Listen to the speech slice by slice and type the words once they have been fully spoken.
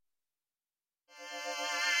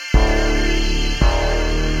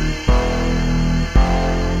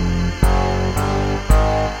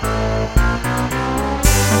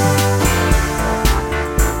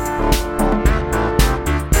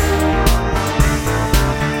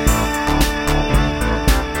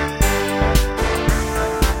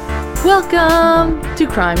Welcome to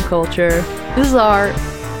Crime Culture. This is our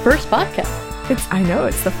first podcast. I know,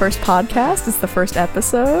 it's the first podcast. It's the first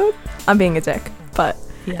episode. I'm being a dick, but...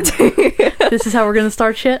 Yeah. This is how we're going to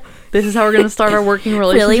start shit? This is how we're going to start our working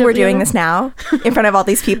relationship? Really? We're doing this now? In front of all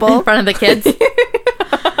these people? In front of the kids?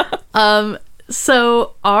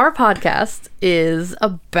 So our podcast is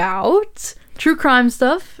about true crime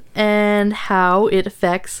stuff and how it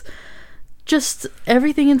affects just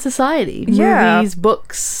everything in society. Yeah. Movies,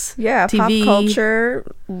 books, Yeah, TV. pop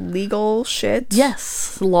culture, legal shit.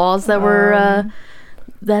 Yes, laws that were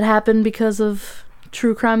that happened because of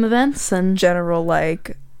true crime events and General,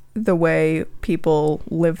 like, the way people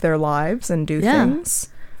live their lives and do things.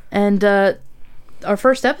 And our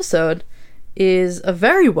first episode is a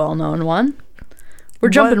very well-known one. We're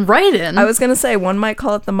jumping right in. I was going to say, one might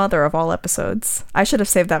call it the mother of all episodes. I should have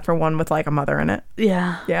saved that for one with, like, a mother in it.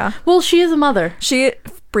 Yeah. Yeah. Well, she is a mother. She,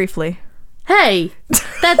 briefly. Hey,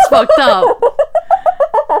 that's fucked up.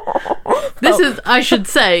 This is, I should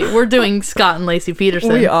say, we're doing Scott and Lacey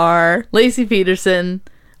Peterson. We are. Lacey Peterson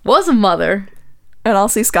was a mother. And I'll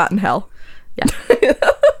see Scott in hell.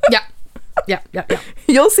 Yeah. Yeah.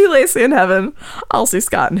 You'll see Lacey in heaven. I'll see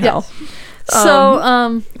Scott in hell.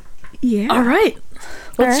 So, Yeah. all right.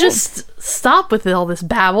 Let's just stop with all this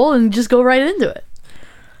babble and just go right into it.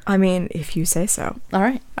 I mean, if you say so. All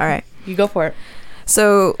right. All right. You go for it.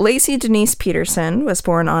 So, Lacey Denise Peterson was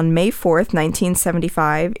born on May 4th,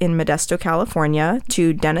 1975 in Modesto, California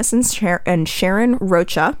to Dennis and Sharon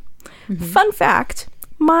Rocha. Mm-hmm. Fun fact,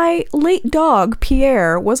 my late dog,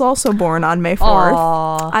 Pierre, was also born on May 4th.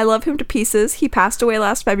 Aww. I love him to pieces. He passed away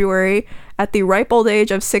last February at the ripe old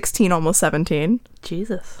age of 16, almost 17.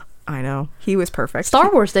 Jesus. I know. He was perfect.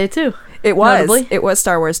 Star Wars Day, too. It was. Notably. It was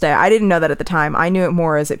Star Wars Day. I didn't know that at the time. I knew it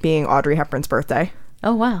more as it being Audrey Hepburn's birthday.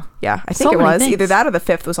 Oh, wow. Yeah, I think So it many was. things. Either that or the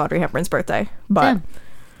 5th was Audrey Hepburn's birthday. But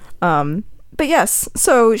Damn. but yes,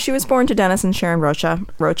 so she was born to Dennis and Sharon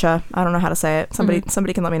Rocha. I don't know how to say it. Somebody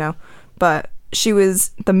can let me know. But she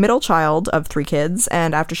was the middle child of 3 kids,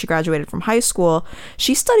 and after she graduated from high school,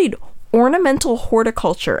 she studied ornamental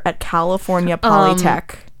horticulture at California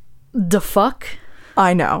Polytech. The fuck?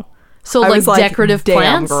 I know. So, I like, was decorative damn,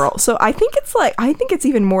 plants? girl. So I think it's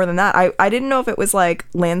even more than that. I didn't know if it was like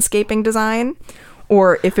landscaping design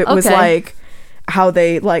or if it was Okay. like how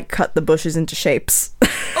they like cut the bushes into shapes.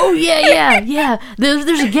 Oh, yeah.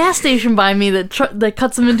 There's a gas station by me that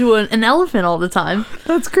cuts them into an elephant all the time.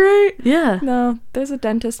 That's great. Yeah. No, there's a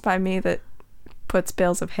dentist by me that puts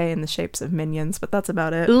bales of hay in the shapes of minions, but that's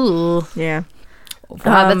about it. Ooh. Yeah.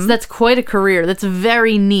 Wow, that's quite a career. That's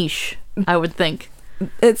very niche, I would think.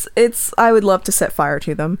 It's I would love to set fire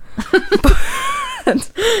to them.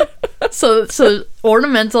 So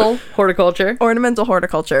ornamental horticulture. Ornamental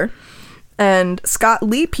horticulture. And Scott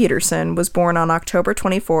Lee Peterson was born on October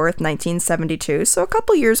 24th, 1972, so a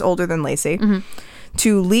couple years older than Lacey,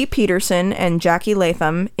 to Lee Peterson and Jackie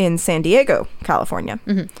Latham in San Diego, California.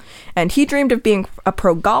 And he dreamed of being a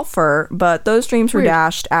pro golfer, but those dreams were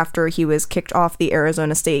dashed after he was kicked off the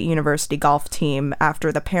Arizona State University golf team after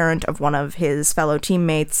the parent of one of his fellow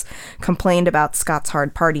teammates complained about Scott's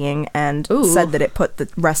hard partying and said that it put the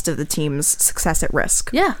rest of the team's success at risk.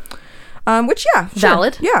 Yeah. Which, yeah. Sure.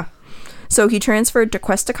 Valid. Yeah. So he transferred to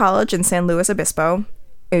Cuesta College in San Luis Obispo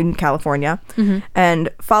in California, and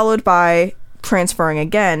followed by transferring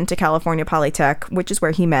again to California Polytech, which is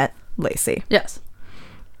where he met Lacey. Yes.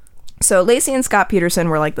 So Lacey and Scott Peterson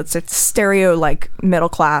were like the stereo, like, middle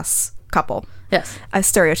class couple. Yes.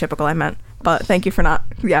 Stereotypical, I meant. But thank you for not.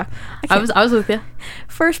 Yeah. I was with you.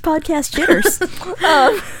 First podcast jitters.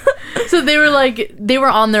 So they were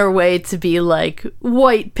on their way to be like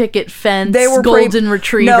white picket fence, They were golden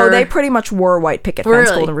retriever. No, they pretty much were white picket fence,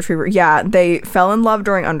 Really? golden retriever. Yeah, they fell in love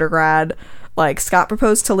during undergrad. Like, Scott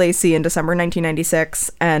proposed to Lacey in December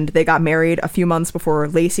 1996, and they got married a few months before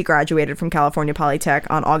Lacey graduated from California Polytech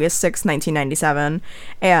on August 6, 1997.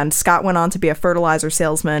 And Scott went on to be a fertilizer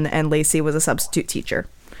salesman, and Lacey was a substitute teacher.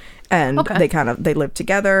 And they lived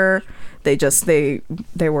together. Lacey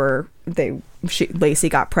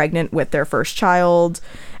got pregnant with their first child,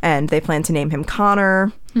 and they planned to name him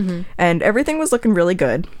Connor. And everything was looking really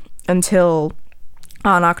good until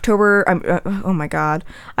on October, oh my God,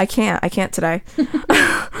 I can't today.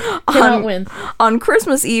 Cannot win. On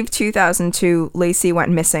Christmas Eve 2002, Lacey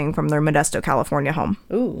went missing from their Modesto, California home.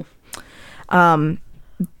 Ooh.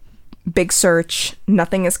 Big search.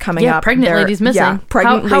 Nothing is coming up. Pregnant lady's missing. Yeah,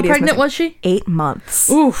 How lady's pregnant missing. was she? 8 months.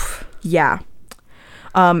 Oof. Yeah.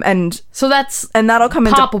 And So that's that'll come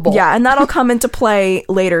poppable. into and that'll come into play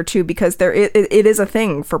later too, because it is a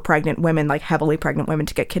thing for pregnant women, like heavily pregnant women,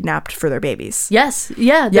 to get kidnapped for their babies. yes,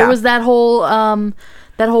 yeah. There was that whole one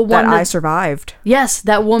That I survived. Yes,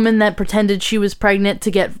 that woman that pretended she was pregnant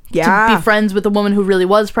to get Yeah. to be friends with a woman who really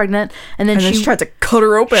was pregnant, and then She tried to cut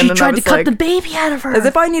her open. she and I tried to was cut like, the baby out of her. as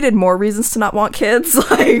if I needed more reasons to not want kids.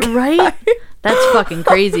 Like, Right? That's fucking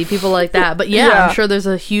crazy. People like that. But yeah, Yeah. I'm sure there's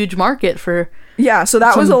a huge market for yeah. So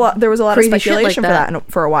that was a lot. There was a lot of crazy shit like speculation for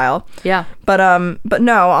that for a while. yeah. But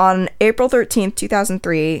no, on April 13th,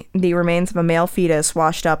 2003, the remains of a male fetus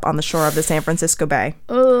washed up on the shore of the San Francisco Bay.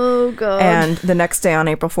 Oh god. And the next day, on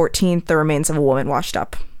April 14th, the remains of a woman washed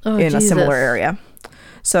up in a Jesus. similar area.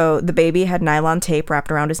 So the baby had nylon tape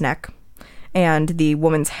wrapped around his neck, and the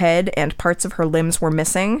woman's head and parts of her limbs were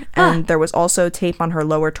missing, and there was also tape on her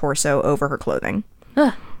lower torso over her clothing.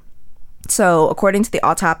 Ah. So, according to the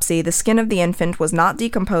autopsy, the skin of the infant was not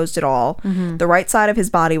decomposed at all. Mm-hmm. The right side of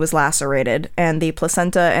his body was lacerated, and the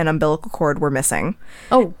placenta and umbilical cord were missing.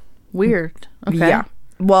 Oh, weird. Okay. Yeah.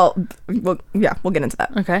 Well, we'll get into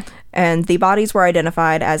that. Okay. And the bodies were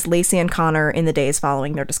identified as Lacey and Connor in the days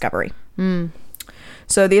following their discovery.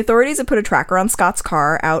 So the authorities had put a tracker on Scott's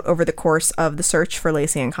car out over the course of the search for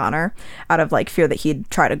Lacey and Connor, out of like fear that he'd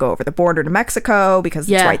try to go over the border to Mexico because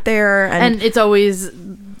it's right there. And it's always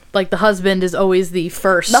like the husband is always the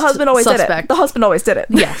first. The husband always suspect. did it. The husband always did it.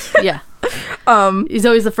 Yes. Yeah. He's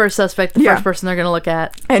always the first suspect, the first person they're gonna look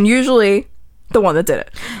at. And usually the one that did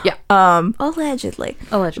it. Yeah. Allegedly.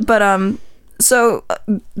 Allegedly. But so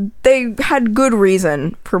they had good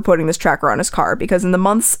reason for putting this tracker on his car, because in the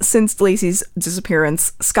months since Lacey's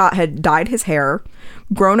disappearance, Scott had dyed his hair,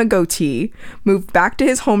 grown a goatee, moved back to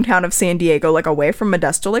his hometown of San Diego, like away from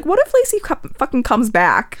Modesto. Like, what if Lacey fucking comes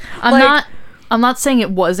back? I'm not saying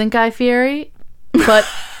it wasn't Guy Fieri, but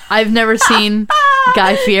I've never seen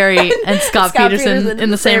Guy Fieri and Scott Peterson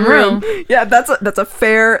in the same room. Yeah, that's a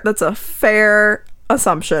fair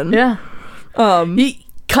assumption. Yeah.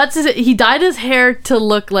 He dyed his hair to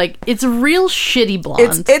look like it's real shitty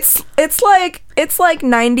blonde. It's like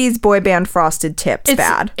 90s boy band frosted tips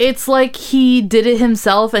bad. It's like he did it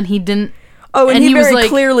himself and he didn't. Oh, and he very was like,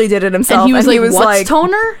 clearly did it himself. And he was what's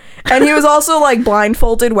toner? And he was also like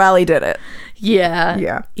blindfolded while he did it. Yeah.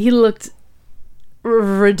 Yeah. He looked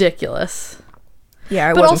ridiculous.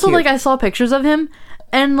 Yeah, but also cute. Like I saw pictures of him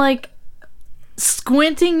and like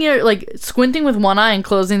squinting with one eye and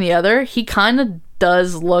closing the other, he kind of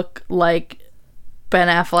does look like Ben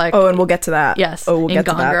Affleck. Oh, and we'll get to that. Yes. Oh, we'll in get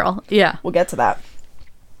Gone to that. Girl. Yeah. We'll get to that.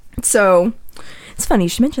 So, it's funny you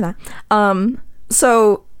should mention that.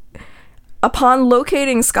 So, upon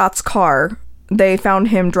locating Scott's car, they found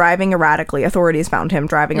him driving erratically. Authorities found him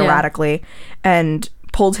driving erratically and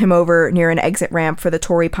pulled him over near an exit ramp for the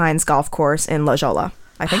Torrey Pines golf course in La Jolla.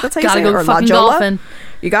 I think that's how you say it. Or La Jolla. Golfing.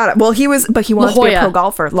 You got it. Well, he wanted to be a pro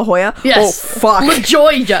golfer. La Jolla? Yes. Oh, fuck. La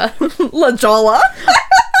Jolla. La Jolla.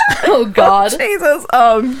 Oh, God. Jesus.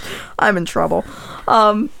 I'm in trouble.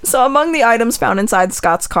 So among the items found inside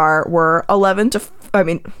Scott's car were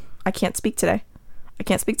I can't speak today.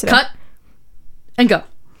 Cut and go.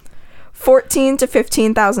 $14,000 to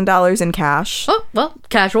 $15,000 in cash. Oh, well,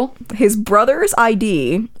 casual. His brother's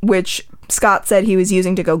ID, which Scott said he was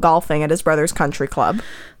using to go golfing at his brother's country club.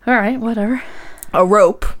 All right, whatever. A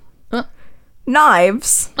rope.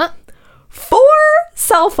 Knives. 4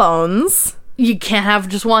 cell phones. You can't have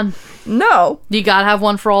just one. No. You gotta have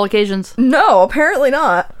one for all occasions. No, apparently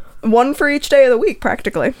not. One for each day of the week,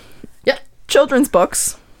 practically. Yep. Children's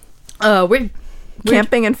books. Weird.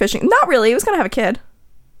 Camping and fishing. Not really. He was gonna have a kid.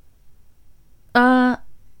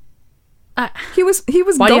 He was.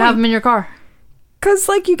 Why do you have him in your car? Because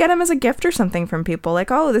like you get him as a gift or something from people.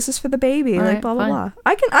 Like, oh, this is for the baby. All like right, blah blah fine. blah.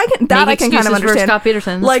 I can kind of understand. For Scott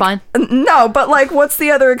Peterson. That's like, fine. No, but like, what's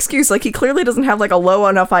the other excuse? Like, he clearly doesn't have like a low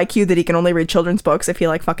enough IQ that he can only read children's books if he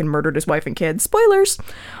like fucking murdered his wife and kids. Spoilers.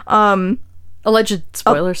 Alleged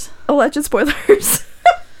spoilers. Alleged spoilers.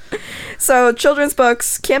 So, children's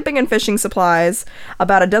books, camping and fishing supplies,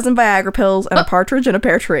 about a dozen Viagra pills, and a partridge in a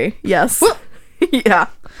pear tree. Yes. Yeah.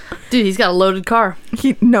 Dude, he's got a loaded car.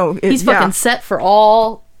 He's fucking set for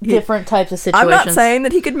all different types of situations. I'm not saying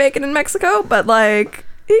that he could make it in Mexico, but like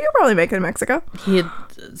he could probably make it in Mexico. He had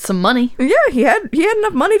some money. Yeah, he had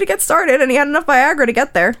enough money to get started, and he had enough Viagra to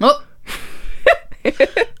get there. Oh.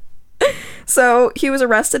 So he was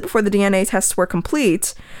arrested before the DNA tests were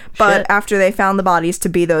complete, but after they found the bodies to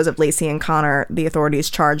be those of Lacey and Connor, the authorities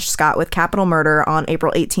charged Scott with capital murder on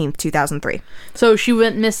April 18th, 2003. So she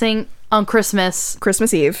went missing on Christmas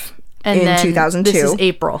Eve and in then 2002. This is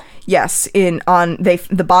April. Yes,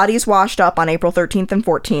 the bodies washed up on April 13th and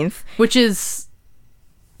 14th, which is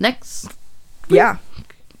next Yeah.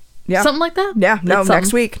 Yeah. something like that. Yeah, no, It's next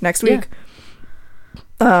something. week. Next week.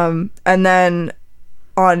 And then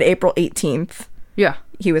on April 18th, Yeah.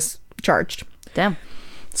 he was charged. Damn.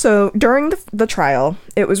 So during the trial,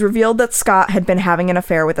 it was revealed that Scott had been having an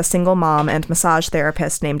affair with a single mom and massage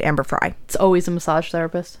therapist named Amber Fry. It's always a massage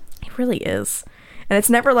therapist. It really is. And it's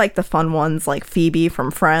never like the fun ones like Phoebe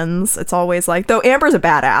from Friends. It's always like, though Amber's a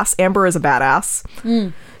badass. Amber is a badass.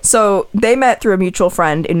 So they met through a mutual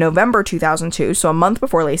friend in November 2002, so a month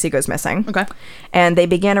before Lacey goes missing. Okay. And they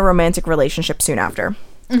began a romantic relationship soon after.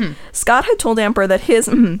 Scott had told Amber that his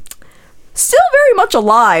still very much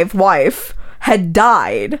alive wife had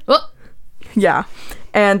died. Oh. Yeah.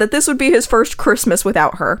 And that this would be his first Christmas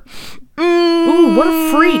without her. Ooh, what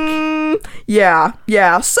a freak. Yeah.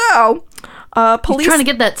 So, police... Trying to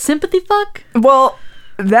get that sympathy fuck? Well,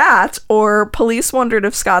 that, or police wondered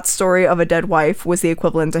if Scott's story of a dead wife was the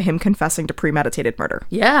equivalent to him confessing to premeditated murder.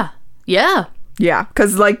 Yeah. Yeah. Yeah,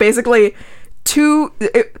 because, like, basically...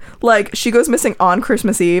 she goes missing on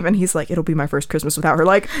Christmas Eve, and he's like, it'll be my first Christmas without her.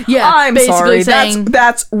 Like, Yeah, I'm basically sorry, saying-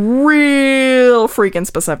 that's real freaking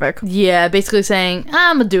specific. Yeah, basically saying,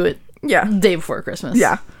 I'm gonna do it Yeah, day before Christmas.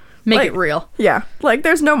 yeah, Make Like, it real. yeah. Like,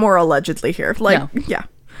 there's no more allegedly here. Like, No. yeah.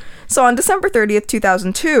 So on December 30th,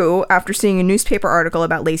 2002, after seeing a newspaper article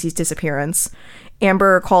about Lacey's disappearance,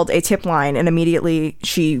 Amber called a tip line, and immediately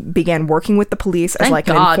she began working with the police as Thank like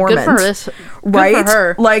God. an informant. Good for this. Good Right? for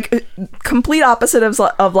her. Like, complete opposite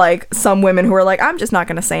of like some women who are like, I'm just not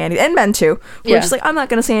going to say anything. And men too. We're Yeah. just like, I'm not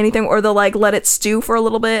going to say anything. Or they'll like let it stew for a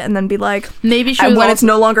little bit and then be like, Maybe she and was when also- it's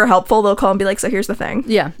no longer helpful, they'll call and be like, so here's the thing.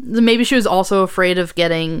 Yeah, maybe she was also afraid of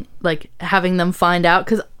getting, like, having them find out,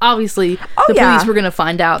 because obviously the yeah. police were going to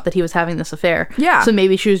find out that he was having this affair. Yeah. So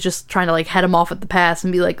maybe she was just trying to, like, head him off at the pass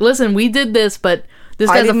and be like, listen, we did this, but this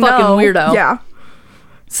I guy's a didn't fucking know. weirdo. Yeah.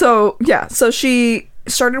 So she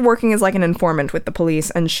started working as like an informant with the police,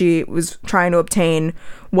 and she was trying to obtain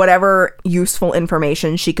whatever useful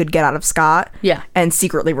information she could get out of Scott. Yeah. And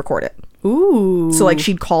secretly record it. Ooh. So like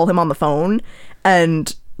she'd call him on the phone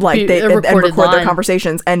and like Be- and recorded record their line.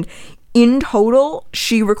 conversations. And in total,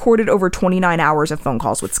 she recorded over 29 hours of phone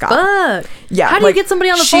calls with Scott. Fuck. Yeah. How do you get somebody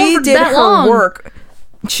on the phone for She did that her long? work.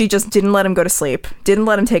 She just didn't let him go to sleep. Didn't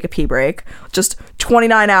let him take a pee break. Just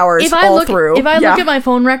 29 hours If I all look, through. if I Yeah. look at my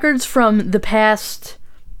phone records from the past,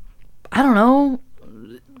 I don't know,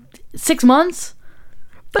 6 months,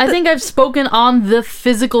 I think I've spoken on the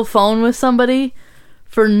physical phone with somebody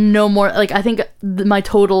for no more. Like, I think my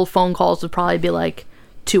total phone calls would probably be like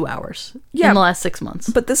 2 hours in the last 6 months.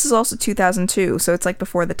 But this is also 2002, so it's like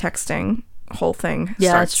before the texting whole thing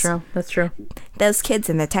Yeah, starts. that's true. That's true. Those kids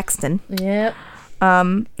and the texting. Yep.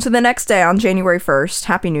 So the next day, on January 1st,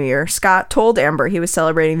 Happy New Year, Scott told Amber he was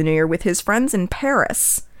celebrating the New Year with his friends in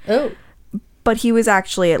Paris, Oh. but he was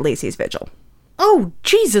actually at Lacey's vigil. Oh,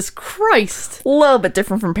 Jesus Christ. A little bit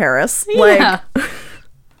different from Paris. Yeah. Like,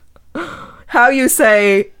 how you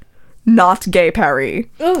say, not gay Paris.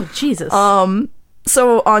 Oh, Jesus.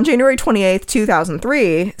 So on January 28th,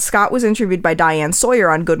 2003, Scott was interviewed by Diane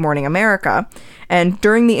Sawyer on Good Morning America. And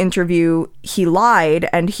during the interview, he lied,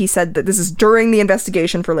 and he said that this is during the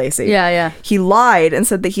investigation for Lacey. Yeah. He lied and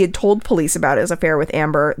said that he had told police about his affair with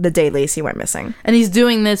Amber the day Lacey went missing. And he's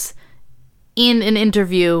doing this in an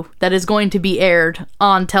interview that is going to be aired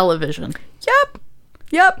on television.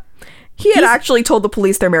 Yep. He had actually told the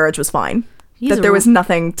police their marriage was fine. He's That there was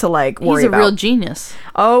nothing to, like, worry He's a about. real genius.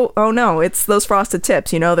 Oh no, it's those frosted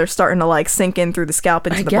tips, they're starting to, like, sink in through the scalp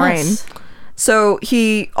into I the guess. brain. So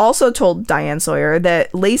he also told Diane Sawyer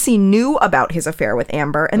that Lacey knew about his affair with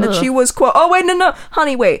Amber and that she was, quote, oh, wait, no,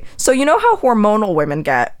 honey, wait. So you know how hormonal women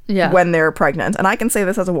get when they're pregnant? And I can say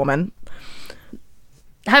this as a woman.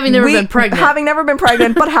 Having never been pregnant. Having never been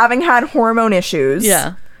pregnant, but having had hormone issues.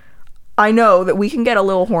 Yeah. I know that we can get a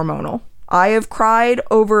little hormonal. I have cried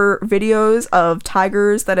over videos of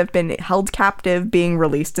tigers that have been held captive being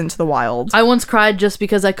released into the wild. I once cried just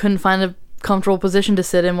because I couldn't find a comfortable position to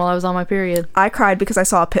sit in while I was on my period. I cried because I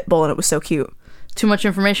saw a pit bull and it was so cute. Too much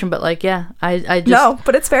information, but like, yeah, I just No,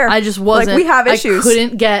 but it's fair. I just wasn't. Like, we have issues. I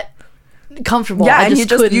couldn't get comfortable. Yeah, I and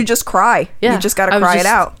couldn't. you just cry. Yeah, You just gotta I was cry just- it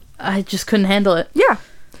out. I just couldn't handle it. Yeah.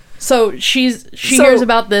 So she So, hears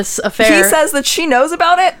about this affair. He says that she knows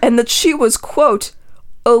about it and that she was, quote,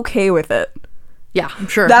 okay with it. Yeah, I'm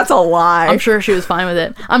sure. That's a lie. I'm sure she was fine with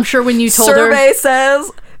it. I'm sure when you told her. Survey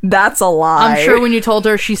says that's a lie. I'm sure when you told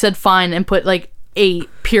her, she said fine and put like a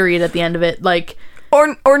period at the end of it. Like, or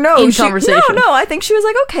no, in conversation. No, I think she was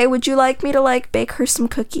like, okay, would you like me to, like, bake her some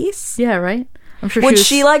cookies? yeah, right. I'm sure Would she was.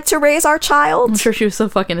 she like to raise our child I'm sure she was so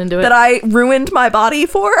fucking into it. that I ruined my body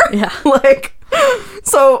for? Yeah. Like,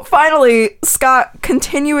 So finally, Scott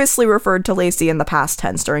continuously referred to Lacey in the past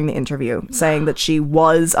tense during the interview, saying that she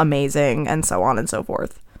was amazing and so on and so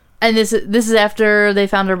forth. And this is after they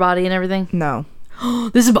found her body and everything? No.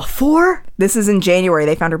 This is before? This is in January.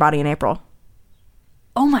 They found her body in April.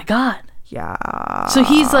 Oh my god. Yeah. So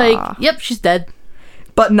he's like, yep, she's dead.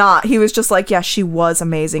 But not. He was just like, yeah, she was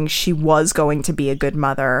amazing. She was going to be a good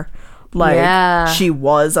mother. Like, Yeah. she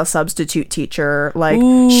was a substitute teacher. Like,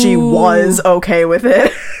 Ooh. she was okay with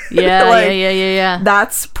it. Yeah, Like, yeah.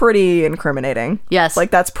 That's pretty incriminating. Yes.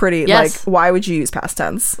 Like, that's pretty, Yes. like, why would you use past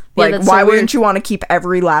tense? Yeah, Like, that's why so wouldn't weird. you want to keep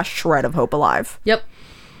every last shred of hope alive? Yep.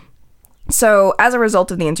 So, as a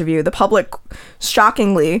result of the interview, the public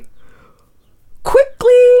shockingly,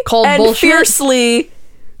 quickly, Called and bullshit? fiercely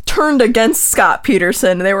turned against Scott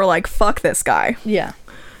Peterson. They were like, fuck this guy. Yeah.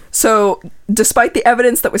 So, despite the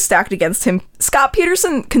evidence that was stacked against him, Scott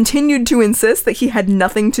Peterson continued to insist that he had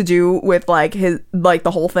nothing to do with like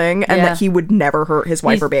the whole thing, and Yeah. that he would never hurt his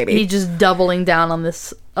wife or baby. He's just doubling down on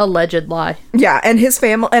this alleged lie. Yeah, and his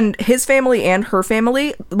family and her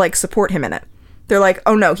family like support him in it. They're like,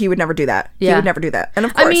 oh no, he would never do that. He Yeah. would never do that. And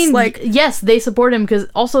of course, I mean, like yes, they support him because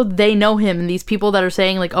also they know him, and these people that are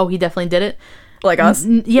saying like, oh, he definitely did it. us.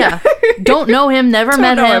 Yeah, don't know him, never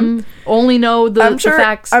met know him, only know the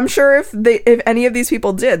facts. I'm sure if any of these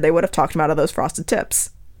people did, they would have talked him out of those frosted tips.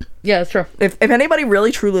 Yeah, that's true. If anybody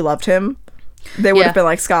really truly loved him, they would Yeah. have been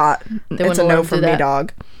like, Scott, it's wouldn't a let no him from do me, that.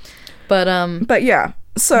 dog. But But yeah,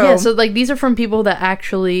 so yeah, so like these are from people that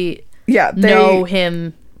actually yeah, they know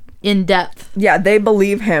him in depth. yeah, they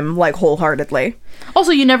believe him like wholeheartedly.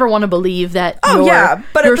 Also, you never want to believe that Oh, yeah,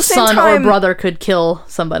 but at your the same son time- or brother could kill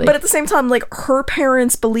somebody. But at the same time, like her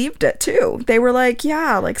parents believed it too. They were like,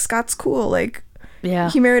 yeah, like Scott's cool. Like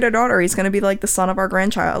yeah. he married our daughter. He's gonna be like the son of our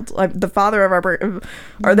grandchild, like the father of our.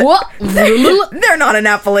 Or the, What? They're not in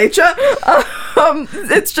Appalachia.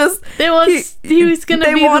 It's just He was gonna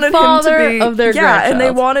they be the wanted him father to of their yeah, and they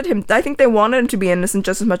grandchild. wanted him. I think they wanted him to be innocent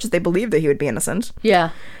just as much as they believed that he would be innocent.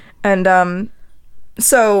 Yeah. And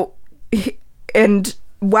so and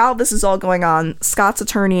while this is all going on, Scott's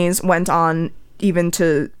attorneys went on even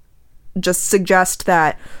to just suggest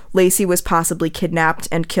that Lacey was possibly kidnapped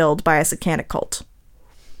and killed by a satanic cult.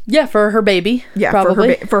 Yeah, for her baby. Yeah,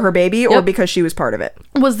 probably. for her baby, or Yep. because she was part of it.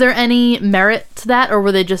 Was there any merit to that, or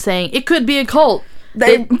were they just saying it could be a cult?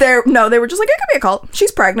 They were just like, it could be a cult.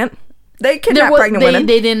 She's pregnant. They kidnap pregnant women.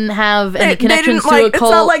 They didn't have any connections didn't, to a It's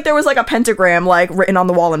cult. not like there was like a pentagram like written on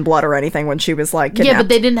the wall in blood or anything when she was like kidnapped. Yeah, but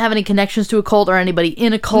they didn't have any connections to a cult or anybody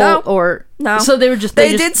in a cult No. or No. So they were just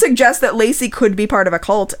They just, did suggest that Lacey could be part of a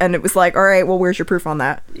cult, and it was like, all right, well, where's your proof on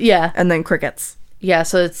that? Yeah. And then crickets. Yeah,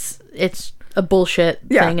 so it's a bullshit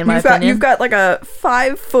Yeah, thing in my you've got opinion. you've got like a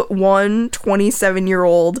 5'1",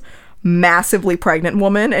 27-year-old, massively pregnant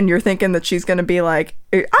woman, and you're thinking that she's gonna be like,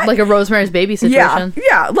 like a Rosemary's Baby yeah, situation.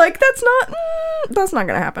 yeah, like that's not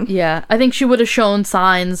gonna happen. Yeah, I think she would have shown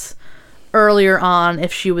signs earlier on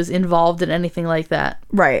if she was involved in anything like that.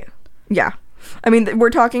 Right? Yeah. I mean, we're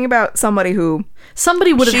talking about somebody who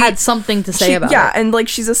Somebody would have She- had something to say about yeah, it. and like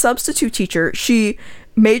she's a substitute teacher. She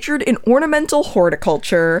majored in ornamental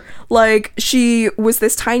horticulture. Like she was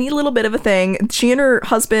this tiny little bit of a thing. She and her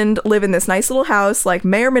husband live in this nice little house, like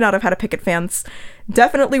may or may not have had a picket fence.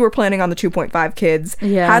 Definitely were planning on the 2.5 kids.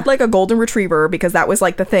 Yeah. Had like a golden retriever because that was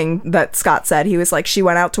like the thing that Scott said. He was like, she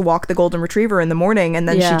went out to walk the golden retriever in the morning and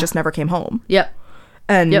then Yeah. she just never came home. Yep.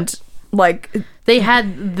 And Yep. like They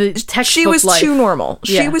had the textbook she was life. too normal.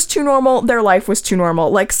 She Yeah. was too normal. Their life was too normal.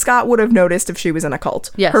 Like Scott would have noticed if she was in a cult.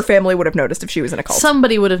 Yes. Her family would have noticed if she was in a cult.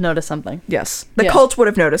 Somebody would have noticed something. Yes. The Yeah. cult would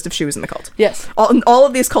have noticed if she was in the cult. Yes. All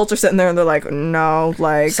of these cults are sitting there and they're like, no,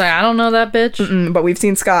 like, So I don't know that bitch. but we've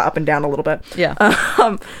seen Scott up and down a little bit. Yeah.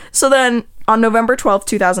 So then on November 12th,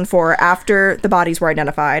 2004, after the bodies were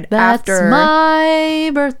identified, That's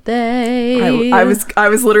my birthday. I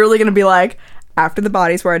was literally going to be like, after the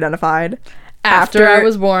bodies were identified, after I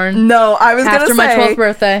was born. No, I was going to After say my 12th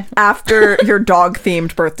birthday. after your dog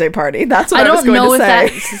themed birthday party. That's what I I, was don't going know to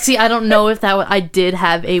if say. that. See, I don't know if that. I did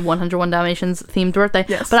have a 101 Dalmatians themed birthday,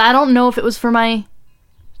 Yes. but I don't know if it was for my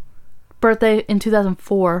birthday in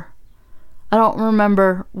 2004. I don't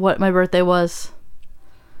remember what my birthday was.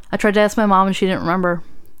 I tried to ask my mom and she didn't remember.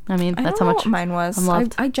 I mean, I that's don't how know much what mine was. I'm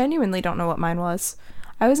loved. I genuinely don't know what mine was.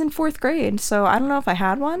 I was in 4th grade, so I don't know if I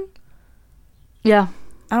had one. Yeah,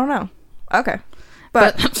 I don't know. Okay.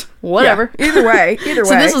 But whatever. yeah, either way.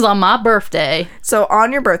 So this is on my birthday. So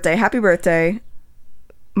on your birthday, happy birthday.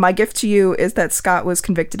 My gift to you is that Scott was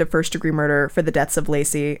convicted of first-degree murder for the deaths of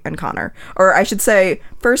Lacey and Connor. Or I should say,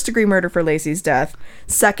 first-degree murder for Lacey's death,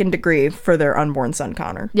 second degree for their unborn son,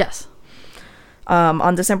 Connor. Yes.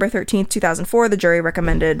 On December 13th, 2004, the jury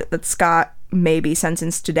recommended that Scott may be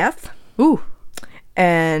sentenced to death. Ooh.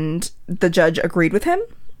 And the judge agreed with him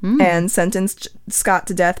and sentenced Scott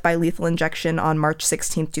to death by lethal injection on March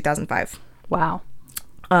 16th, 2005. Wow.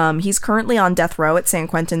 He's currently on death row at San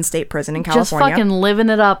Quentin State Prison in Just California. fucking living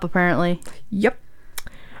it up, apparently. Yep.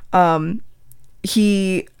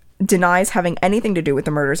 He denies having anything to do with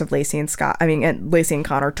the murders of Lacey and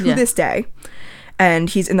Connor to this day. And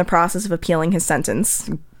he's in the process of appealing his sentence.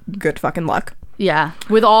 Good fucking luck. Yeah.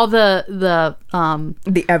 With all the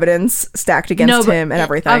evidence stacked against him and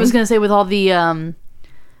everything. I was going to say with all the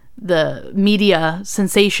media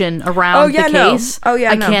sensation around the case.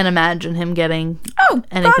 I can't imagine him getting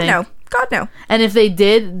anything. God no. And if they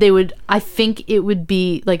did, I think it would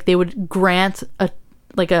be like they would grant a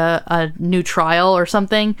new trial or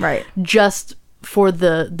something. Right. Just for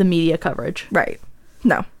the media coverage. Right.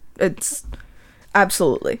 No. It's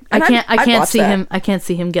absolutely. And I can't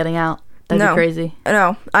see him getting out. That'd be crazy.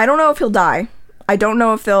 No. I don't know if he'll die. I don't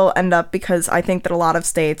know if they'll end up, because I think that a lot of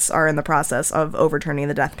states are in the process of overturning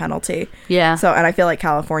the death penalty. Yeah. So, and I feel like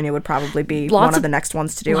California would probably be one of the next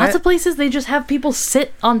ones to do it. Lots of places, they just have people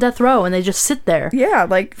sit on death row and they just sit there. Yeah,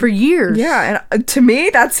 like for years. Yeah, and to me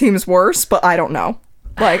that seems worse, but I don't know.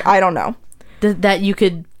 Like, I don't know. That you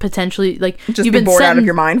could potentially, like, just be bored out of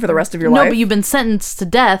your mind for the rest of your life. No, but you've been sentenced to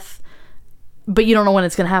death, but you don't know when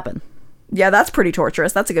it's going to happen. Yeah, that's pretty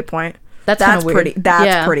torturous. That's a good point. That's kind of weird.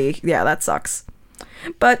 Yeah, that sucks.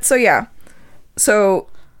 But so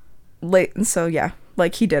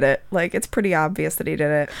like he did it. Like, it's pretty obvious that he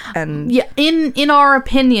did it. And yeah, in our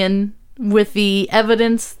opinion, with the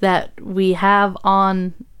evidence that we have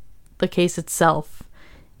on the case itself,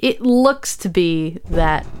 it looks to be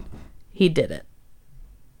that he did it.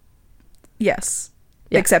 Yes.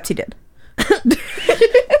 Yeah. Except he did.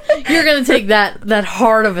 You're gonna take that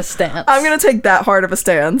hard of a stance. I'm gonna take that hard of a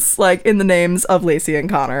stance, like, in the names of Lacey and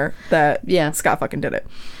Connor, that Scott fucking did it.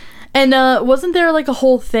 And wasn't there like a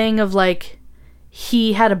whole thing of like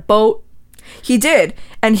he had a boat? He did,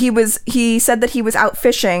 and he said that he was out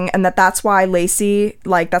fishing, and that's why Lacey,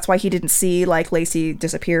 like, that's why he didn't see, like, Lacey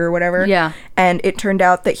disappear or whatever. Yeah. And it turned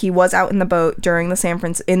out that he was out in the boat during the San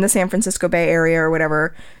Francisco Bay Area or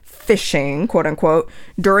whatever, fishing, quote unquote,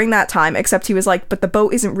 during that time, except he was like, but the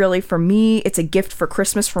boat isn't really for me, it's a gift for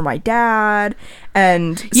Christmas for my dad.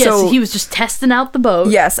 And yes, so he was just testing out the boat.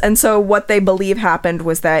 Yes, and so what they believe happened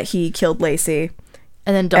was that he killed Lacey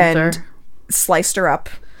and then dumped her, sliced her up,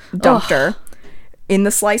 dumped her. In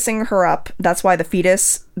the slicing her up, that's why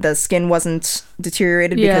the skin wasn't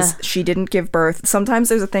deteriorated, because she didn't give birth. Sometimes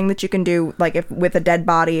there's a thing that you can do, like, if with a dead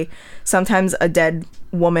body, sometimes a dead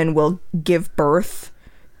woman will give birth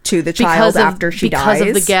to the child after she dies. Because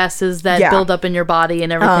of the gases that build up in your body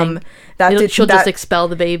and everything. She'll just expel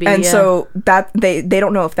the baby. And so that they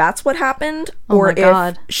don't know if that's what happened, or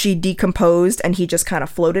if she decomposed and he just kind of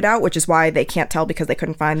floated out, which is why they can't tell, because they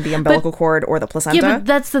couldn't find the umbilical cord or the placenta. Yeah, but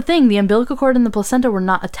that's the thing. The umbilical cord and the placenta were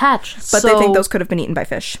not attached. But they think those could have been eaten by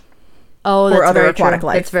fish. Oh, that's or other very aquatic true.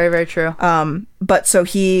 life. That's very, very true. But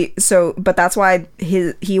that's why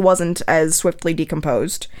he wasn't as swiftly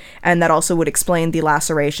decomposed, and that also would explain the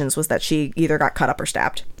lacerations, was that she either got cut up or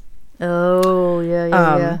stabbed. Oh,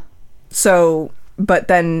 yeah. So, but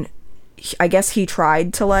then I guess he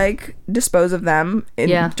tried to, like, dispose of them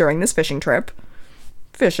during this fishing trip,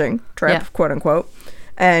 quote unquote,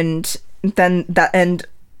 and then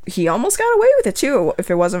he almost got away with it too,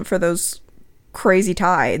 if it wasn't for those crazy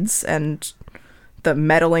tides and the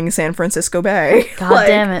meddling San Francisco Bay. God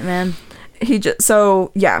damn it, man.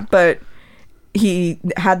 But he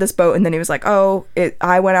had this boat, and then he was like,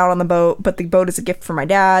 I went out on the boat, but the boat is a gift for my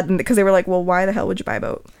dad, and because they were like, well, why the hell would you buy a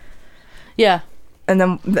boat? Yeah. And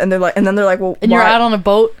they're like, well, and you're out on a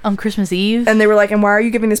boat on Christmas Eve, and they were like, and why are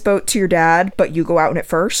you giving this boat to your dad, but you go out in it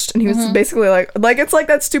first? And he was basically like it's like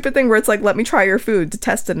that stupid thing where it's like, let me try your food to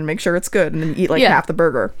test it and make sure it's good, and then eat half the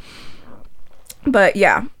burger. But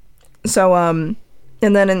yeah, so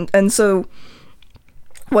so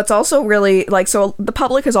what's also really, like, so the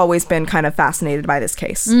public has always been kind of fascinated by this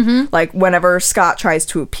case. Like, whenever Scott tries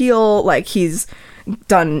to appeal, like, he's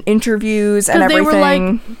done interviews and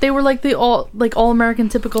everything. They were like the all American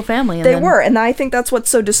typical family. And I think that's what's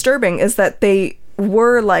so disturbing, is that they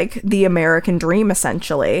were like the American dream,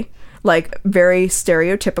 essentially, like very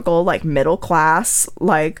stereotypical, like middle class,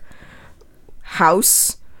 like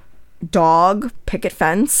house, dog, picket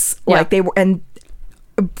fence. Like, they were, and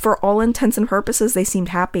for all intents and purposes, they seemed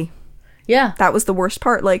happy. Yeah. That was the worst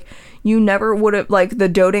part. Like, you never would have, like, the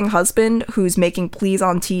doting husband who's making pleas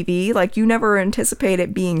on TV, like, you never anticipate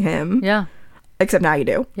it being him. Yeah. Except now you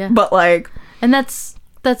do. Yeah. But, like... And that's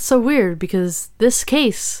that's so weird because this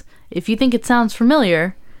case, if you think it sounds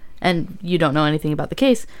familiar and you don't know anything about the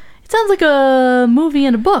case, it sounds like a movie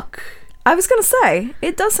and a book. I was going to say,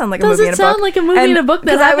 it does sound like a Does movie it and a book. sound like a movie and a book that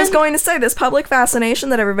Because I was happened? going to say, this public fascination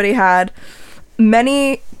that everybody had,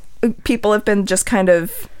 many people have been just kind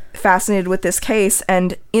of fascinated with this case,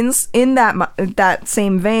 and in that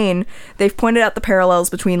same vein, they've pointed out the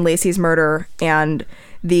parallels between Lacey's murder and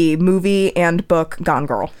the movie and book Gone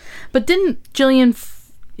Girl. But didn't Gillian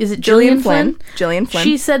Flynn? Gillian Flynn.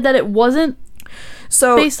 She said that it wasn't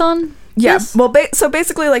so based on yeah. this? Well, so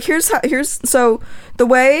basically, like so the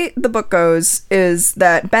way the book goes is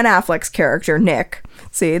that Ben Affleck's character Nick.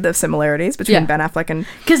 See the similarities between Yeah. Ben Affleck and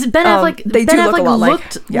because Ben Affleck they Ben do look Affleck a lot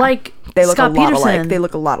looked like they look Scott a lot Peterson. alike. They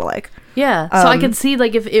look a lot alike. Yeah, so I could see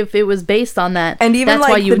like if it was based on that, And even that's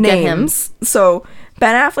like why you the would get him. names. So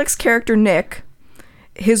Ben Affleck's character Nick,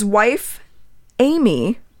 his wife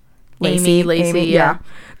Amy Lacey, yeah.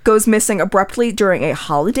 goes missing abruptly during a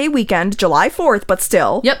holiday weekend, July 4th, but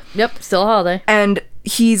still. Yep, still a holiday. And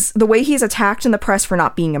the way he's attacked in the press for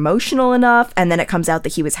not being emotional enough, and then it comes out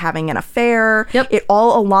that he was having an affair. Yep. It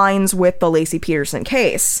all aligns with the Lacey Peterson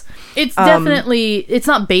case. It's definitely it's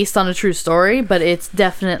not based on a true story, but it's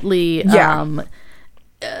definitely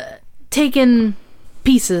taken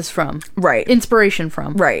pieces from, Right. inspiration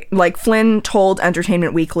from. Right. Like Flynn told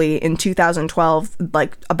Entertainment Weekly in 2012,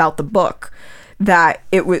 like about the book, that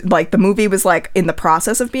it was like the movie was like in the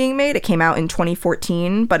process of being made. It came out in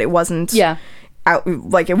 2014, but it wasn't out.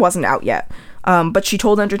 Like it wasn't out yet. But she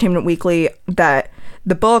told Entertainment Weekly that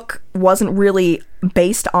the book wasn't really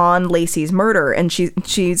based on Lacey's murder, and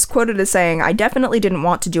she's quoted as saying, "I definitely didn't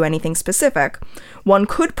want to do anything specific. One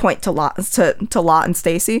could point to Lot and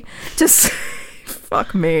Stacy to."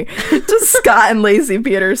 Fuck me. To Scott and Lacey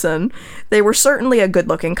Peterson. They were certainly a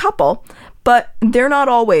good-looking couple, but they're not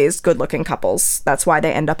always good-looking couples. That's why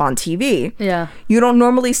they end up on TV. Yeah. You don't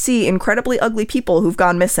normally see incredibly ugly people who've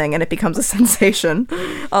gone missing and it becomes a sensation.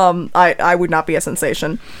 I would not be a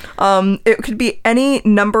sensation. It could be any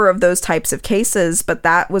number of those types of cases, but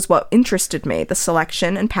that was what interested me, the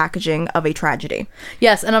selection and packaging of a tragedy.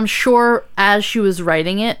 Yes, and I'm sure as she was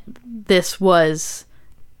writing it, this was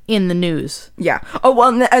in the news. Yeah. Oh,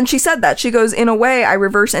 well, and she said that. She goes, in a way, I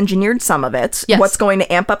reverse engineered some of it. Yes. What's going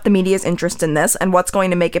to amp up the media's interest in this, and what's going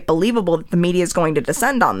to make it believable that the media is going to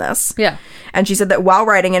descend on this. Yeah. And she said that while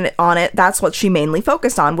writing on it, that's what she mainly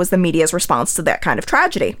focused on, was the media's response to that kind of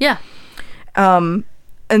tragedy. Yeah. And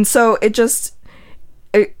so it just,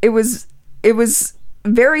 it was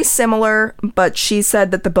very similar, but she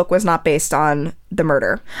said that the book was not based on the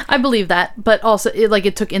murder. I believe that, but also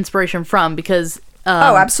it took inspiration from because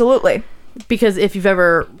Oh, absolutely. Because if you've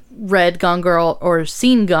ever read Gone Girl or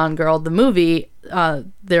seen Gone Girl, the movie,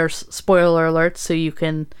 there's spoiler alerts, so you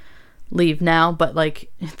can leave now, but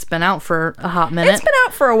like it's been out for a hot minute. It's been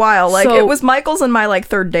out for a while. Like So- it was Michael's and my like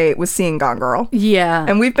third date was seeing Gone Girl. Yeah.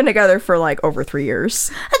 And we've been together for like over 3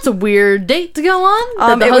 years. That's a weird date to go on.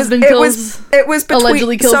 That the husband it was between,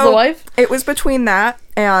 allegedly kills the wife. It was between that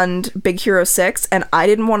and Big Hero 6, and I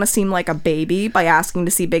didn't want to seem like a baby by asking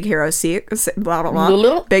to see Big Hero 6, blah, blah,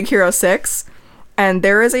 blah, Big Hero 6. And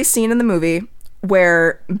there is a scene in the movie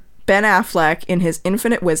where Ben Affleck, in his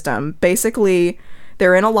infinite wisdom, basically,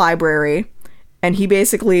 they're in a library, and he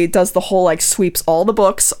basically does the whole, like, sweeps all the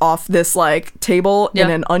books off this, like, table in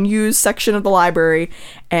an unused section of the library,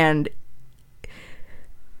 and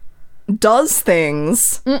does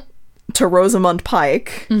things to Rosamund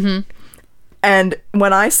Pike. Mm-hmm. And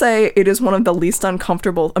when I say it is one of the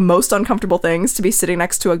most uncomfortable things to be sitting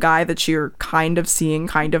next to a guy that you're kind of seeing,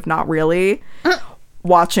 kind of not really,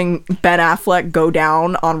 watching Ben Affleck go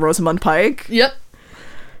down on Rosamund Pike. Yep.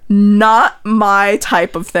 Not my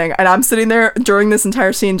type of thing. And I'm sitting there during this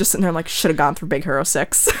entire scene, just sitting there like, should have gone through Big Hero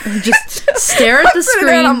 6. Just stare at the Sitting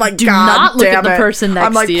there screen. and I'm like, do God not look at damn the it. person next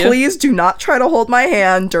I'm like, to you. please do not try to hold my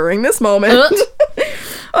hand during this moment.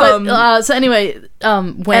 But, so anyway,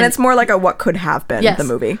 when and it's more like a what could have been, yes, the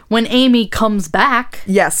movie. when Amy comes back,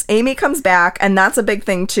 Yes, Amy comes back, and that's a big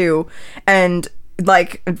thing too. And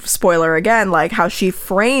like, spoiler again, like how she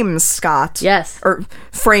frames Scott. Yes. Or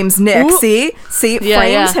frames Nick. Ooh. See, Yeah,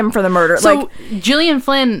 frames yeah. him for the murder. So like, Gillian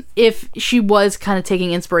Flynn, if she was kind of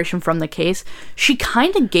taking inspiration from the case, she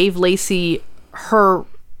kind of gave Lacey her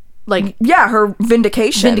like yeah, her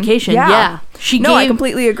vindication. Yeah. I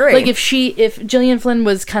completely agree. Like if Gillian Flynn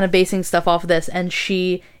was kind of basing stuff off of this, and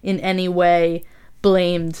she in any way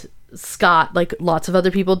blamed Scott, like lots of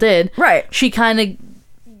other people did, Right. She kind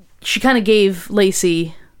of gave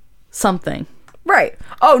Lacey something. Right.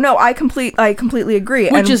 Oh no, I completely agree.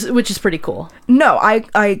 Which is pretty cool. No,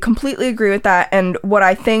 I completely agree with that. And what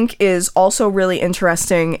I think is also really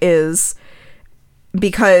interesting is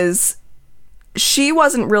because she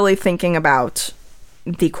wasn't really thinking about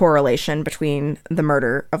the correlation between the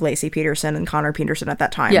murder of Laci Peterson and Connor Peterson at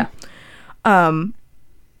that time. Yeah.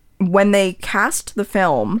 When they cast the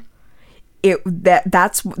film,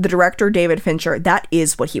 that's the director, David Fincher, that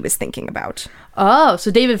is what he was thinking about. Oh, so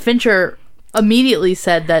David Fincher immediately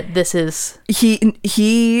said that this is he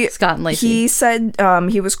Scott and Laci. He said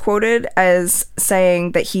he was quoted as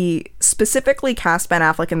saying that he specifically cast Ben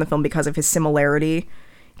Affleck in the film because of his similarity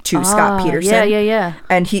to Scott Peterson. Yeah.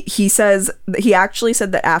 And he says he actually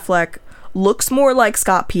said that Affleck looks more like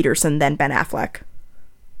Scott Peterson than Ben Affleck.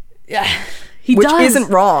 Yeah. He which does. Isn't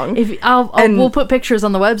wrong. We'll put pictures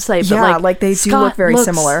on the website. But yeah, like they do look very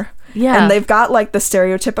similar. Yeah, and they've got like the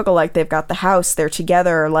stereotypical, like they've got the house, they're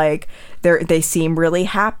together, like they seem really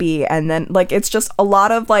happy, and then like it's just a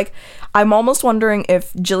lot of like I'm almost wondering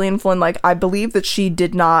if Gillian Flynn, like I believe that she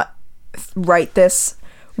did not write this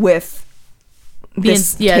with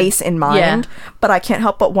this case in mind, but I can't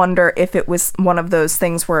help but wonder if it was one of those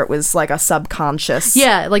things where it was like a subconscious,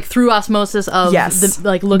 like through osmosis of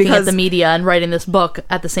looking at the media and writing this book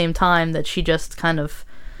at the same time that she just kind of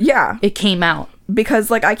it came out.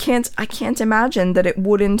 Because like I can't imagine that it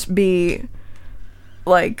wouldn't be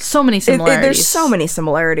like so many similarities. There's so many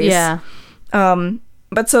similarities. Yeah.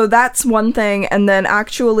 But so that's one thing, and then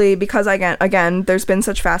actually because again there's been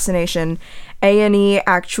such fascination, A&E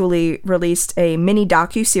actually released a mini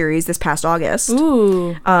docu-series this past August.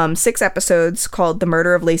 Ooh. 6 episodes called The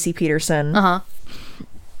Murder of Laci Peterson.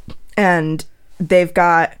 And they've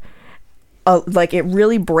got like it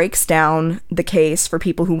really breaks down the case for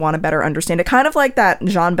people who want to better understand it, kind of like that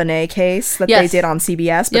Jean Bonnet case that they did on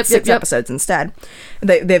CBS, but 6 episodes instead.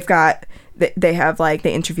 They've got they have like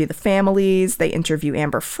they interview the families, they interview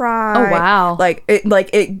Amber Fry. Oh wow.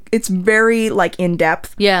 It's very like in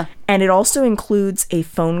depth. Yeah. And it also includes a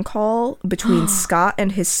phone call between Scott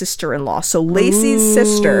and his sister-in-law, so Laci's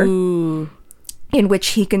sister, in which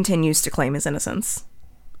he continues to claim his innocence.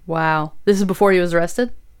 Wow. This is before he was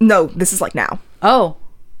arrested? No, this is like now. Oh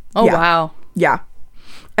yeah. Wow. Yeah.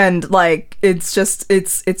 And like it's just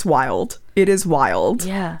it's wild. It is wild.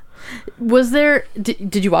 Yeah. Was there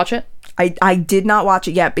did you watch it? I did not watch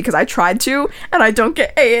it yet because I tried to and I don't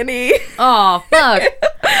get A&E. Oh fuck.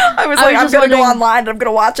 I was like, I'm gonna go online and I'm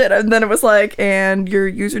gonna watch it, and then it was like, and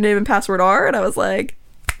your username and password are, and I was like,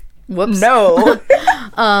 whoops. No.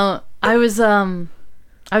 I was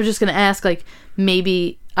just gonna ask, like,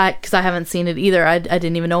 maybe because I haven't seen it either. I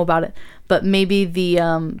didn't even know about it, but maybe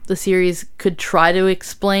the series could try to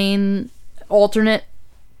explain alternate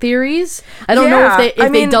theories. I don't know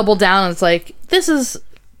if they double down and it's like, this is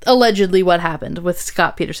allegedly what happened with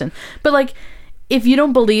Scott Peterson, but like if you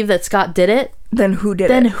don't believe that Scott did it, then who did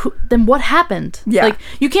it? Then what happened? Yeah. Like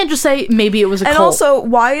you can't just say maybe it was a cult. And also,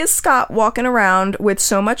 why is Scott walking around with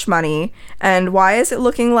so much money, and why is it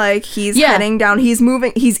looking like he's heading down, he's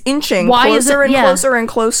inching closer and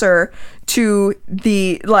closer to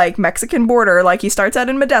the like Mexican border? Like he starts out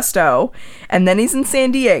in Modesto and then he's in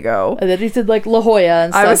San Diego and then he did like La Jolla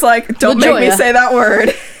and stuff. I was like, don't make me say that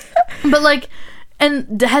word. But like,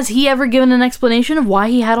 and has he ever given an explanation of why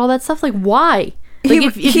he had all that stuff? Like, why?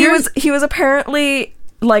 Like, he was apparently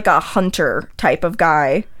like a hunter type of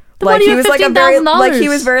guy. Like he was like he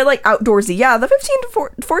was very like outdoorsy. Yeah, the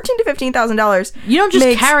 $14,000 to $15,000. You don't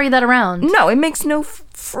just carry that around. No, it makes no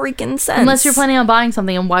freaking sense. Unless you're planning on buying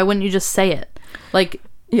something, and why wouldn't you just say it? Like,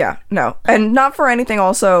 yeah, no, and not for anything.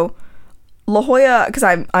 Also, La Jolla, because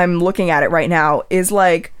I'm looking at it right now, is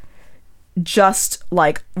like just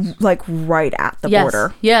like right at the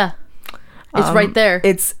border. Yeah. It's right there.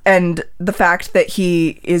 And the fact that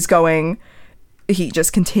he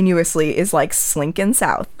just continuously is like slinking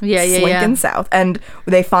south. Slinking south. And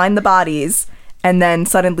they find the bodies, and then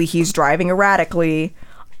suddenly he's driving erratically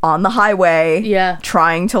on the highway. Yeah.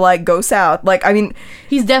 Trying to like go south. Like, I mean,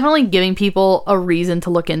 he's definitely giving people a reason to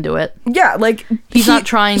look into it. Yeah, like he's not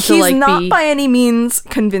trying to like he's not by any means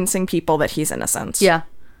convincing people that he's innocent. Yeah.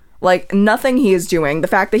 Like, nothing he is doing, the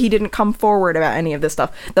fact that he didn't come forward about any of this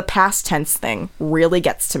stuff, the past tense thing really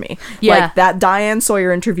gets to me. Yeah. Like, that Diane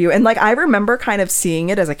Sawyer interview, and, like, I remember kind of seeing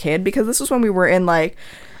it as a kid, because this was when we were in, like,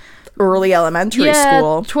 early elementary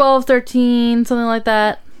school. 12, 13, something like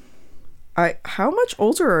that. How much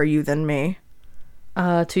older are you than me?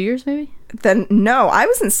 2 years, maybe? Then, no, I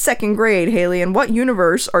was in 2nd grade, Haley. In what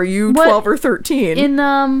universe are you 12 or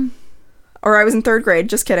 13? Or I was in 3rd grade.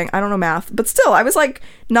 Just kidding. I don't know math. But still, I was like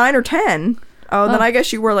 9 or 10. Oh, then I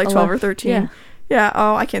guess you were like 12 or 13. Yeah.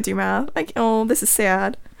 Oh, I can't do math. Oh, this is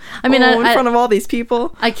sad. I mean, in front of all these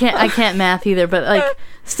people. I can't math either, but like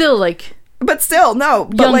still like. But still, no.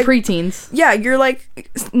 But young like, preteens. Yeah, you're like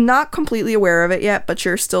not completely aware of it yet, but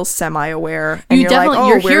you're still semi-aware. And You you're like, definitely- oh,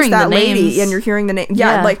 you're where's hearing that the lady? names. And you're hearing the name.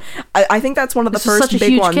 Yeah, Yeah. like I think that's one of the This is first such a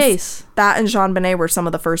big huge ones. case. That and Jean Bonnet were some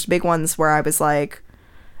of the first big ones where I was like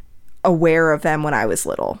aware of them when I was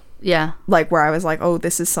little. Yeah. Like where I was like, oh,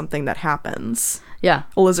 this is something that happens. Yeah.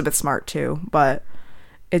 Elizabeth Smart too, but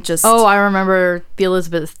it just Oh, I remember the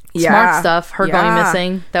Elizabeth Smart stuff. Her going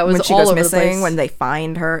missing. That was when she all goes over missing, the place. when they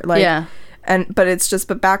find her. Like, Yeah.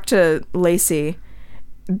 But back to Lacey,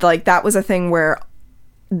 like that was a thing where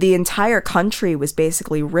the entire country was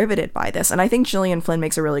basically riveted by this. And I think Gillian Flynn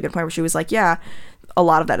makes a really good point where she was like, yeah, a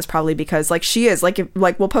lot of that is probably because like she is like,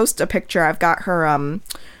 we'll post a picture. I've got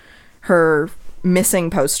her missing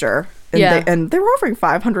poster. And they were offering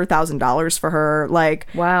 $500,000 for her. Like,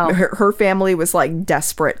 wow, her family was like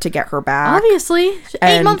desperate to get her back. Obviously,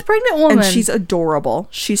 8-month pregnant woman, and she's adorable.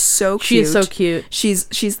 She's so cute. She is so cute.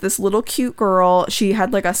 She's this little cute girl. She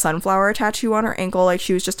had like a sunflower tattoo on her ankle, like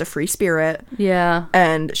she was just a free spirit. Yeah,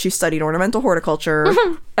 and she studied ornamental horticulture,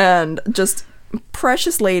 and just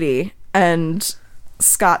precious lady. And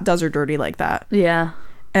Scott does her dirty like that. Yeah,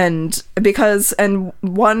 and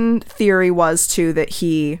one theory was too that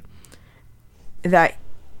he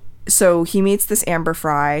meets this Amber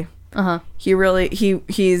Fry.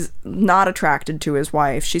 He's not attracted to his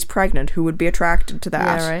wife. She's pregnant. Who would be attracted to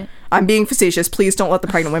that? Yeah, right. I'm being facetious. Please don't let the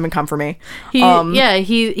pregnant women come for me.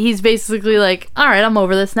 He's basically like, all right, I'm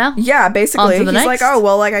over this now. Yeah, basically, he's next. like, oh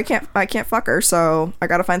well, like I can't fuck her, so I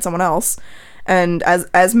gotta find someone else. And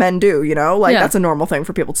as men do, you know, like that's a normal thing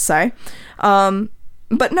for people to say.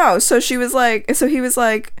 But no, so he was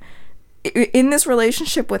like in this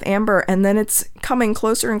relationship with Amber, and then it's coming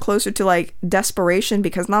closer and closer to like desperation,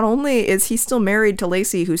 because not only is he still married to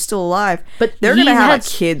Lacey, who's still alive, but they're gonna have a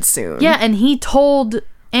kid soon. Yeah, and he told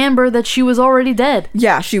Amber that she was already dead.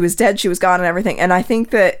 Yeah, she was dead, she was gone and everything. And I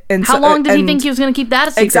think that how long did he think he was going to keep that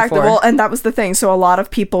a secret exactly for? Well, and that was the thing. So a lot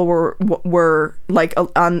of people were like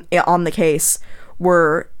on the case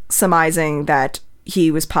were surmising that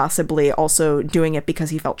he was possibly also doing it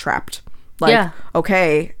because he felt trapped. Like,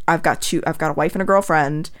 okay, I've got a wife and a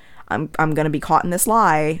girlfriend. I'm gonna be caught in this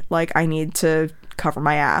lie. Like, I need to cover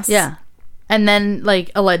my ass. Yeah, and then like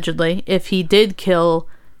allegedly, if he did kill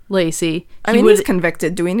Lacey, he's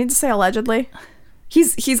convicted. Do we need to say allegedly?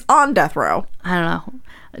 He's on death row. I don't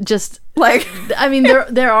know. Just like, I mean,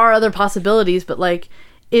 there are other possibilities, but like,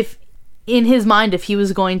 if in his mind, if he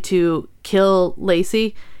was going to kill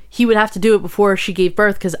Lacey, he would have to do it before she gave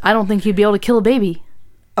birth, because I don't think he'd be able to kill a baby.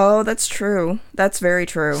 Oh, that's true. That's very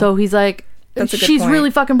true. So he's like, she's really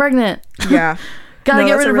fucking pregnant. Yeah. Gotta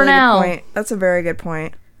get rid of her now. That's a very good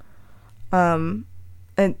point. And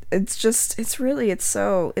it's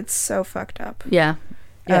so fucked up. Yeah.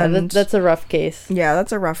 Yeah, that's a rough case. Yeah,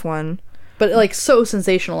 that's a rough one. But like so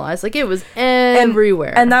sensationalized. Like it was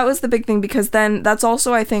everywhere. And that was the big thing, because then that's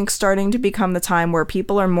also, I think, starting to become the time where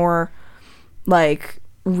people are more like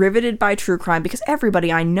riveted by true crime, because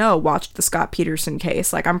everybody I know watched the Scott Peterson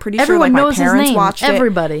case. Like, I'm pretty sure like my parents watched it.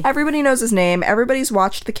 Everybody knows his name. Everybody's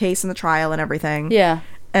watched the case and the trial and everything. Yeah.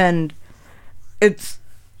 And it's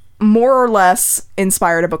more or less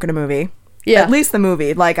inspired a book and a movie. Yeah. At least the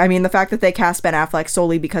movie. Like, I mean, the fact that they cast Ben Affleck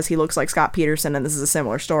solely because he looks like Scott Peterson and this is a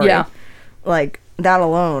similar story. Yeah. Like, that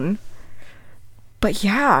alone. But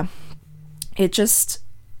yeah, it's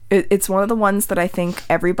one of the ones that I think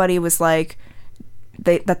everybody was like,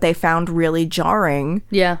 they found really jarring.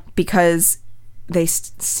 Yeah. Because they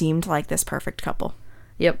seemed like this perfect couple.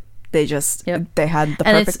 Yep. They had the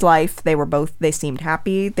perfect life. They seemed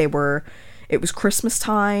happy. It was Christmas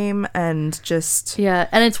time and just... Yeah,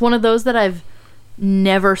 and it's one of those that I've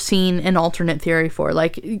never seen an alternate theory for.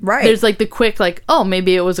 Like, there's like the quick, like, oh,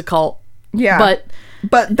 maybe it was a cult. Yeah.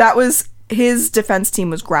 But that was... His defense team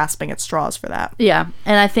was grasping at straws for that. Yeah,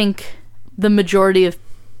 and I think the majority of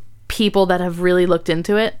people that have really looked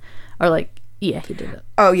into it are like, yeah, he did it.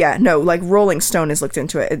 Oh yeah, no, like Rolling Stone has looked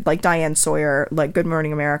into it, like Diane Sawyer, like Good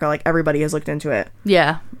Morning America, like everybody has looked into it.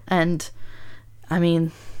 Yeah, and I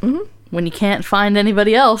mean, when you can't find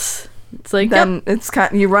anybody else, it's like, then it's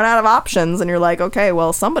you run out of options, and you're like, okay,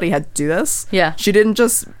 well, somebody had to do this. Yeah, she didn't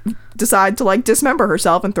just decide to like dismember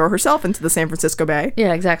herself and throw herself into the San Francisco Bay.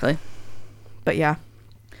 Yeah, exactly. But yeah,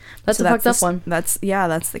 that's a fucked up one. That's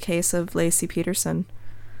the case of Lacey Peterson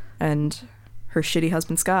and her shitty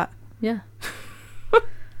husband Scott. Yeah.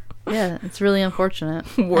 Yeah, it's really unfortunate.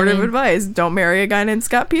 Word of advice: don't marry a guy named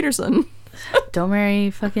Scott Peterson. Don't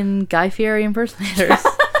marry fucking Guy Fieri impersonators.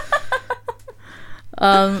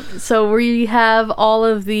 So we have all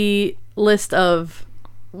of the list of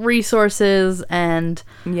resources and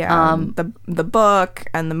the book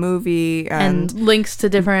and the movie and links to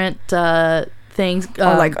different things.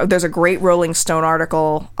 There's a great Rolling Stone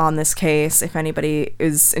article on this case. If anybody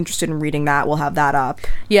is interested in reading that, we'll have that up.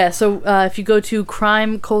 Yeah, so if you go to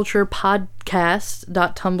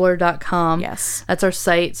crimeculturepodcast.tumblr.com, yes, that's our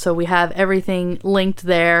site. So we have everything linked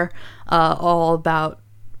there, all about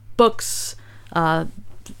books,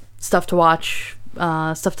 stuff to watch,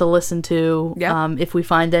 stuff to listen to. Yeah. If we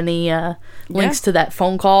find any links to that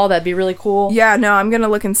phone call, that'd be really cool. Yeah, no, I'm gonna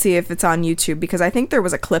look and see if it's on YouTube, because I think there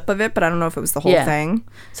was a clip of it, but I don't know if it was the whole thing.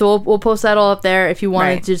 So we'll post that all up there. If you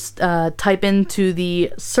want to just type into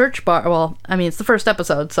the search bar, well, I mean, it's the first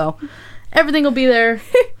episode, so everything will be there.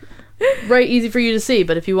 Right, easy for you to see.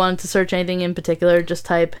 But if you wanted to search anything in particular, just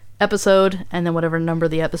type episode and then whatever number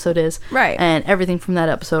the episode is, right, and everything from that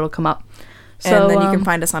episode will come up. So, and then you can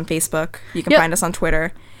find us on Facebook. You can find us on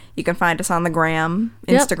Twitter. You can find us on the Gram,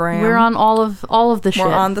 Instagram. We're on all of the shit.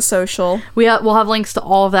 We're on the social. We'll have links to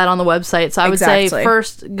all of that on the website. So I would say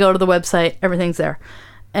first go to the website. Everything's there.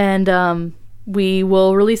 And we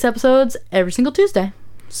will release episodes every single Tuesday.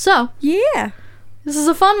 So yeah, this is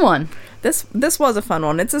a fun one. This was a fun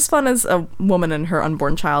one. It's as fun as a woman and her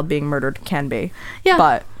unborn child being murdered can be. Yeah,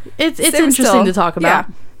 but it's interesting to talk about.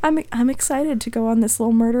 Yeah. I'm excited to go on this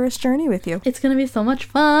little murderous journey with you. It's gonna be so much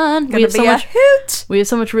fun. We have so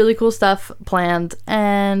much really cool stuff planned,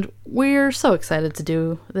 and we're so excited to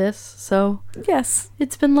do this. So yes,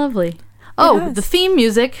 it's been lovely. The theme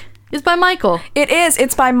music is by Michael. It is.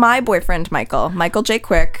 It's by my boyfriend Michael J.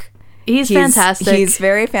 Quick. He's fantastic. He's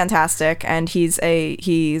very fantastic, and he's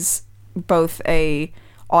both a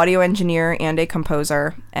audio engineer and a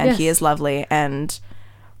composer, and he is lovely, and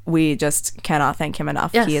we just cannot thank him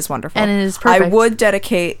enough. Yes. He is wonderful. And it is perfect. I would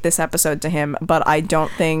dedicate this episode to him, but I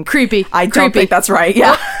don't think... I don't think that's right.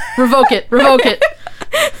 Yeah. Revoke it.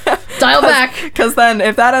 Dial back. Because then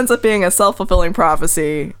if that ends up being a self-fulfilling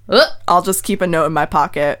prophecy, I'll just keep a note in my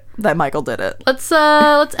pocket that Michael did it. Let's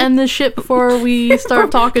end this shit before we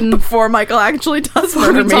start talking. Before Michael actually does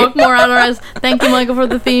murder me. Talk more out our eyes. Thank you, Michael, for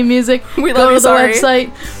the theme music. We Go love you, to the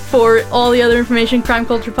website for all the other information,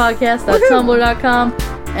 crimeculturepodcast.tumblr.com.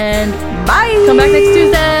 And bye. Come back next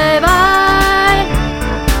Tuesday.